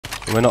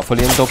We're not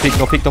fully in. Don't peek,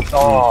 don't peek, don't peek.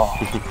 Oh.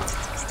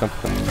 Come.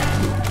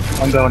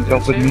 One guy on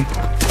top with me.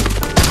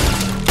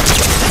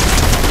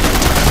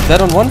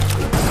 Dead on one.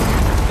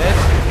 Dead.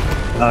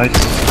 Nice.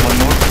 One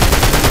more.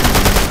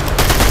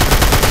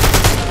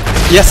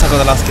 Yes, I got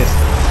the last kid.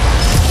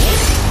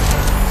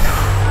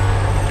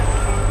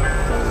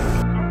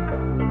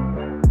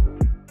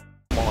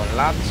 Come on,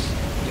 lads.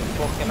 You're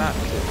fucking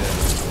active here.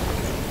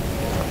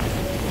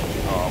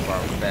 Oh, bro,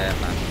 fair,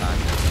 man.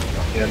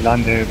 Yeah,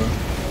 land here, bro.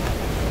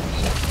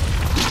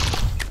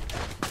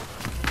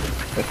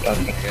 Get that.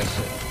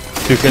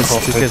 Two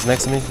kids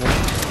next to me.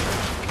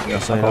 Yeah,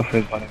 so I'm off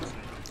it.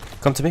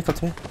 Come to me, come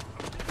to me.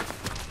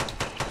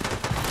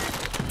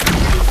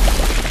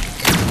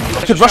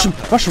 Good, rush him.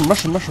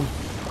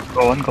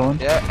 Go on.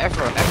 Yeah,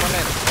 everyone in.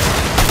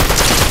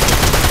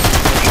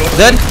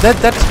 Dead.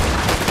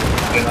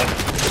 Yeah, nice.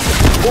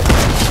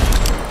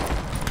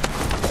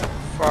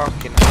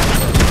 Fucking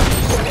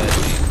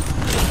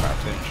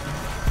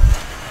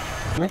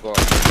Me? hell.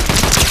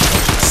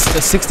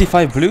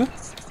 65 blue.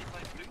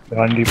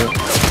 Behind you, bro.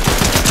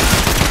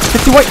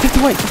 50 white.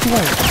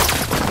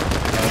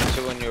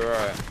 Two on your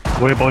right.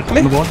 Worry about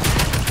Me? the one.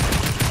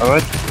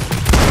 Alright.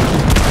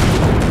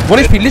 1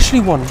 HP,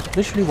 literally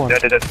one. Yeah,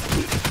 dead.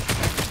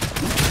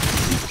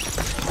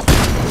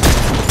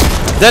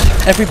 Dead.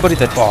 Everybody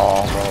dead.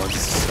 Oh, bro,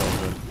 it's so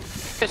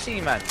good.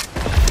 See, man.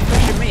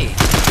 Pushing me.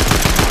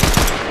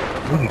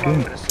 What are you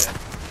doing?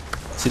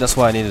 See, that's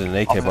why I needed an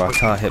AK, bro. I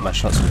can't hit my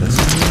shots with this.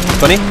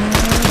 Bunny?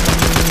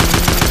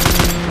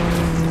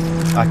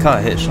 I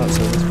can't hit shots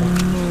with this, bro.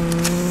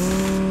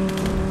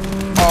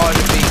 Oh,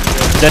 the beat.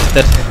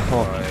 Dead.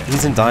 Oh,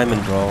 he's in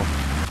diamond, bro.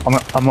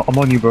 I'm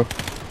on you, bro.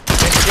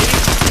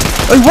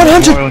 Oh,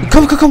 100!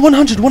 Come,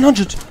 100!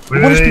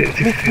 Wait,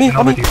 Me,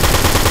 on me.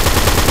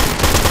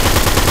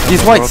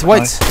 He's white.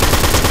 Okay.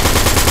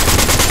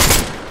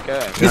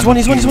 He's one,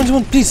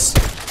 please.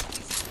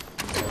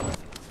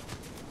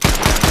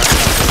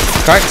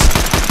 Cracked.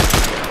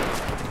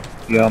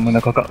 Yeah, I'm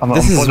gonna cock up.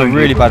 This is a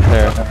really bad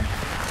player.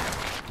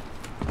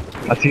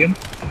 I see him.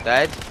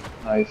 Dead.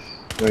 Nice.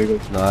 Very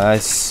good.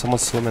 Nice.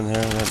 Someone's swimming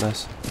here. Right,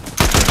 nice.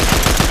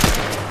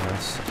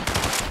 Nice.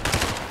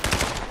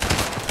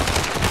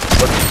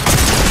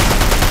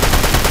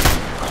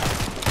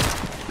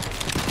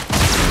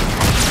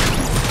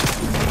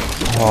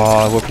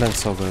 Oh, we're playing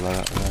so good like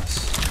that. Nice.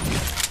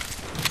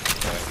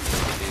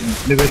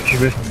 Leave it.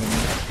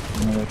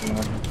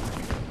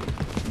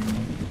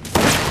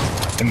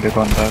 I think they're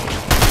gone back.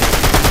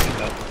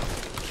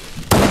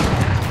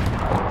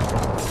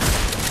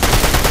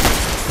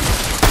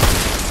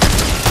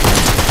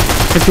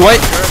 50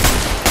 white.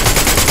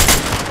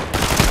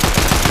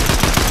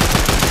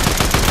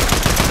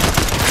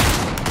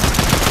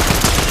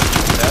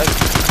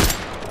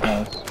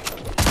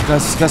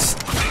 Guys,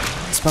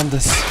 spam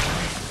this.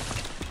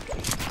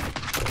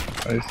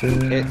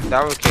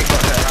 That was kick on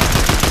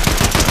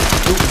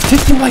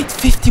there.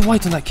 50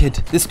 white on that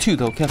kid. There's two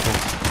though, careful.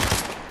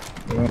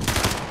 Yeah.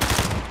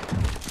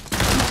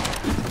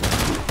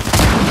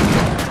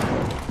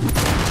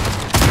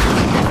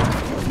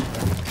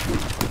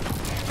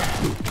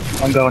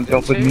 One guy on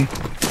top with me.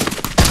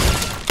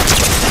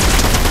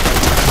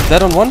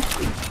 Dead on one.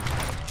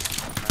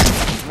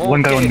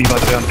 One guy on me, by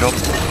the way, on top.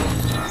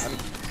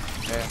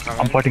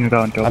 I'm fighting a guy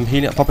on top. I'm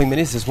healing, popping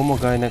minis. There's one more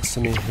guy next to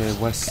me here,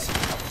 west.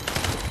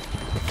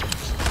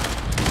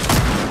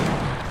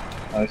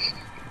 Nice.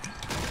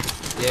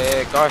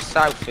 Yeah, guy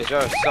south is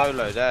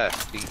solo there.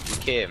 You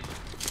kill him.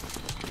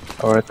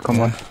 Alright, come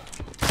on.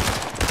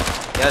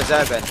 Yeah, there's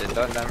airbending,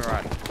 don't let him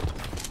run.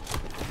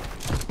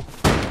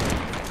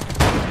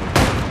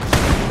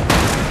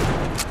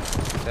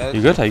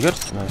 You good? Are you good?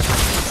 Nice.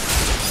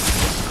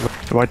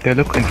 Right there,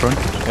 look in front.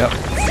 Yep.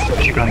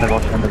 She ran the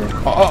rock.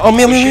 Oh,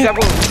 me.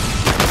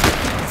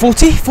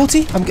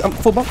 40. I'm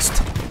full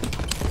boxed.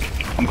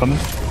 I'm coming.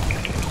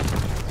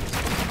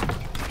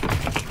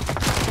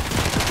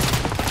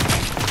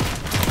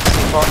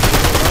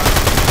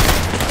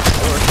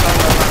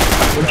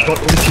 One shot.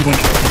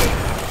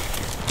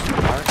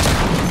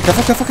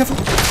 Careful.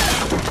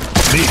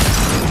 Me.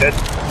 Dead.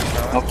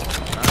 Nope.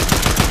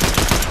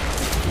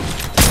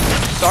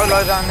 Solo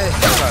down there,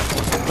 solo.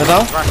 They're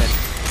down? Running.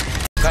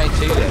 Going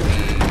to them.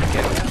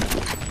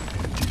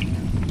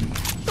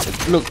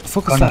 Look,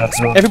 focus that.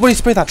 Everybody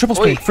spray that. Triple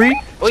spray.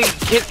 3. Oi,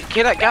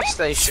 kill that gas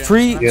station.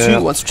 3,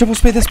 2, 1. Triple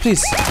spray this,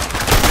 please.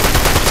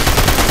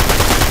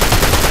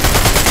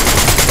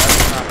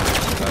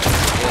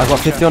 I got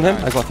 50 on him.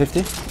 I got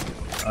 50.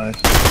 Nice.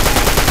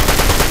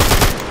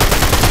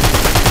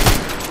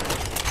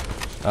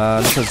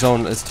 Look at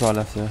zone. It's to our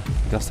left here.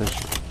 Gas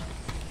station.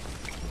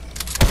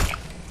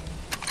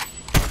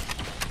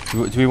 Do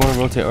we want to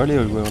rotate early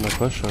or do we want to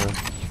push or?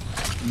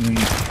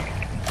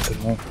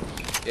 Don't know.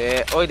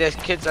 Yeah, oi, there's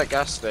kids at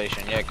gas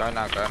station. Yeah, go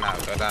now, go down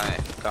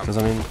it. Come. Because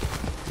I mean,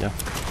 yeah.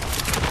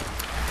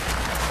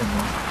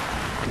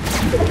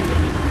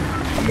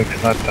 I'm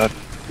looking at that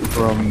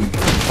from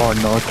far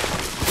north.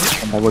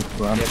 And I would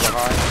run. Yeah,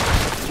 behind.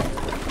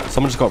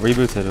 Someone just got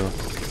rebooted or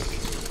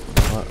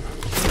what?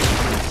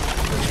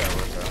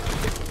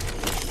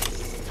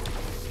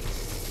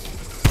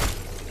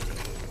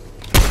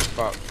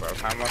 fuck, bro?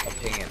 How am I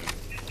pinging?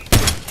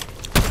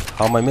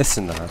 How am I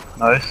missing that?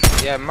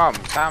 Nice. Yeah, mum.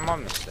 How am I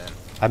missing?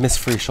 I missed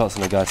 3 shots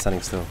and a guy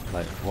standing still.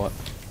 Like, what?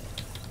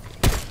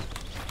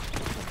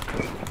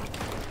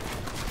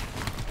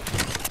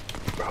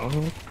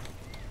 Bro.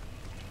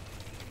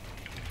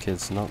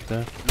 Kids not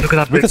there. Look at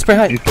that. We can spray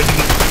high. Yeah,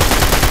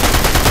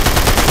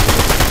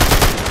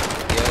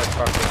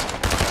 fuck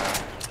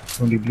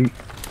it. Only blue.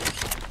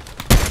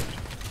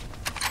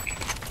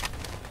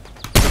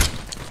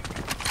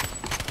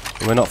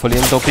 We're not fully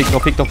in. Don't peek,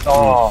 don't peek, don't peek.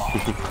 Oh.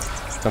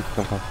 Come.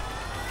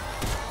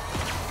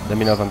 Let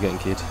me know if I'm getting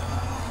keyed.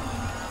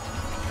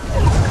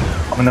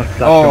 I'm gonna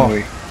flash Oh.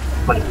 away.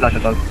 Flash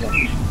it out.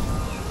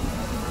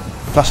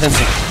 Flash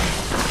instant.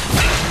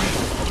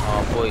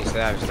 Oh, boys,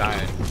 they have down.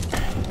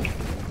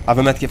 I have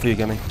a medkit for you,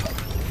 Gimme.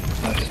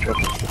 Nice drop.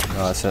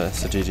 Oh, it's a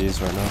GG's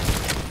right now.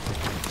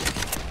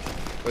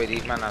 Wait,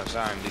 these men have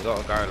zone. We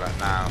gotta go like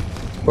now.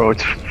 Bro,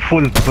 it's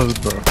full, bro. Max.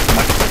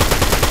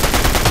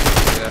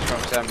 Yeah, that's what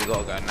I'm saying. We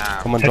gotta go now.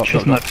 Come on, drop.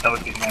 Headshot nuts, that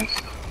would be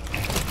nice.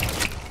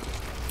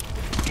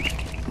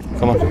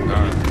 Come on.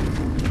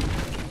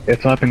 Yeah,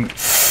 sniping.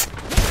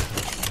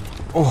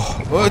 Oh,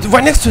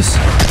 right next to us.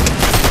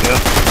 Yeah.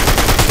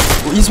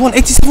 He's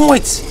 187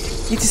 whites.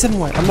 87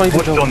 white. I'm not even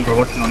What's joking. on, bro?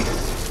 What's on?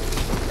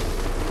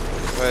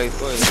 Wait,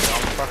 boys, I'm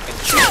fucking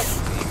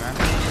shooting you, man.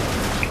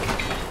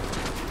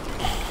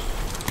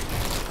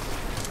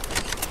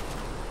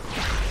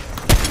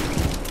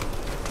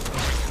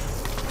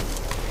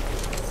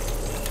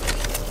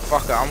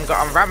 Fuck it,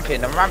 I'm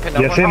ramping. I'm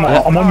Yeah, same. on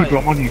I'm on you, bro.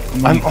 I'm on you.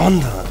 I'm on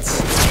that.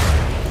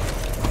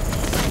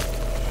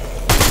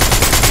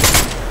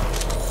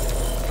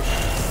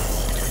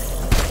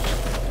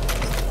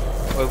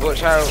 Wait,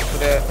 watch out for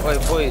the. Wait,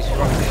 boys,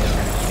 fuck it.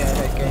 Yeah.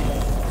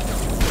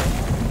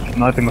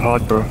 Sniping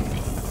hard, bro.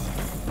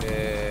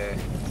 Yeah.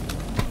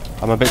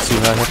 I'm a bit too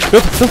high here.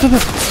 Stop.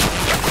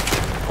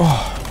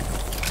 Oh.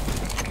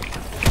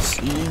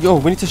 Yo,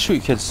 we need to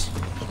shoot kids.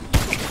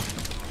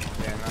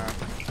 Yeah, no.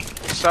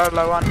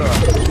 Solo under.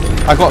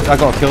 I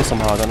got a kill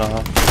somehow. I don't know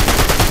how.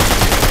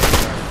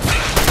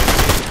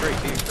 3.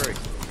 Spray.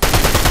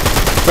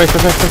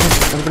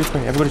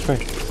 Everybody spray.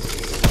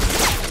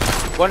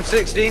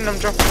 116, I'm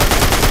dropping.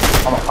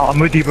 I'm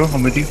with you, bro.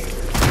 I'm with you.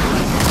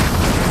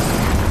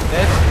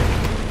 Dead.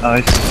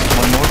 Nice.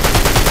 One more.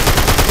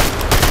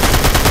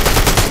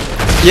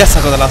 Yes,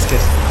 I got the last kill.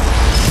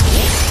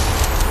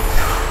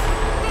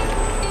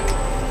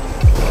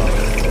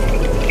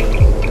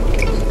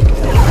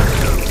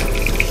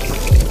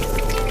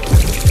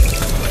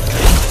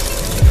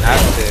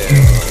 That's it.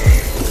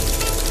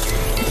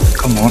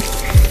 Come on.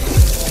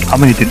 How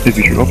many did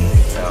we drop?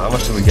 How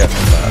much did we get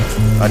from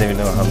that? I don't even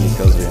know how many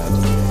kills we had.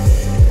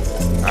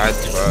 I had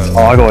 12.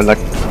 Oh, I got like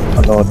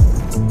a lot.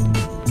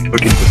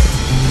 Okay.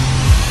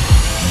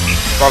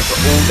 Bro, all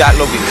that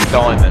lobby was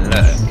diamond,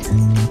 look.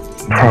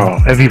 Bro,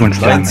 everyone's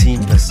diamond.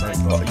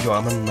 19%. Yo,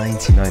 I'm a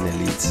 99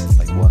 elite.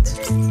 Like what?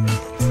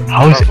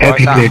 How is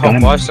every player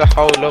diamond? Why's the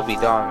whole lobby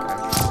diamond?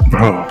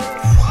 Bro,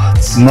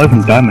 What? not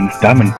even diamond, it's diamond.